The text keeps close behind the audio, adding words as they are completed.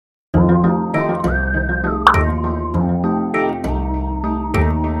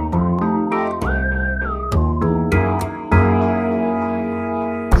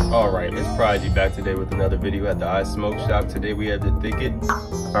back today with another video at the Ice Smoke Shop. Today we have the Thicket.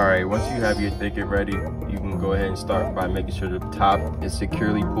 Alright, once you have your Thicket ready, you can go ahead and start by making sure the top is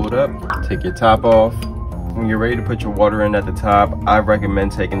securely pulled up. Take your top off. When you're ready to put your water in at the top, I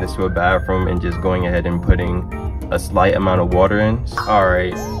recommend taking this to a bathroom and just going ahead and putting a slight amount of water in.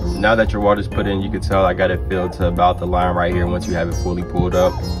 Alright, now that your water's put in, you can tell I got it filled to about the line right here. Once you have it fully pulled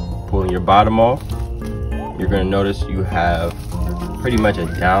up, pulling your bottom off, you're going to notice you have pretty much a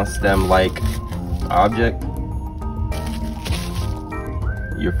down stem like object,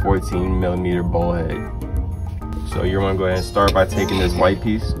 your 14mm bowl head. So you're going to go ahead and start by taking this white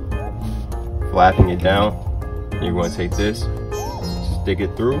piece, flapping it down. You're going to take this, stick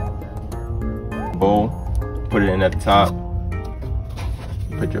it through bowl, put it in at the top,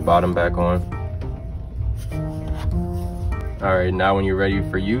 put your bottom back on. Alright, now when you're ready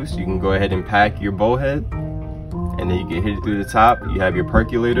for use, you can go ahead and pack your bowl head, and then you can hit it through the top. You have your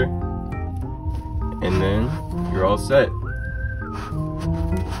percolator, and then you're all set.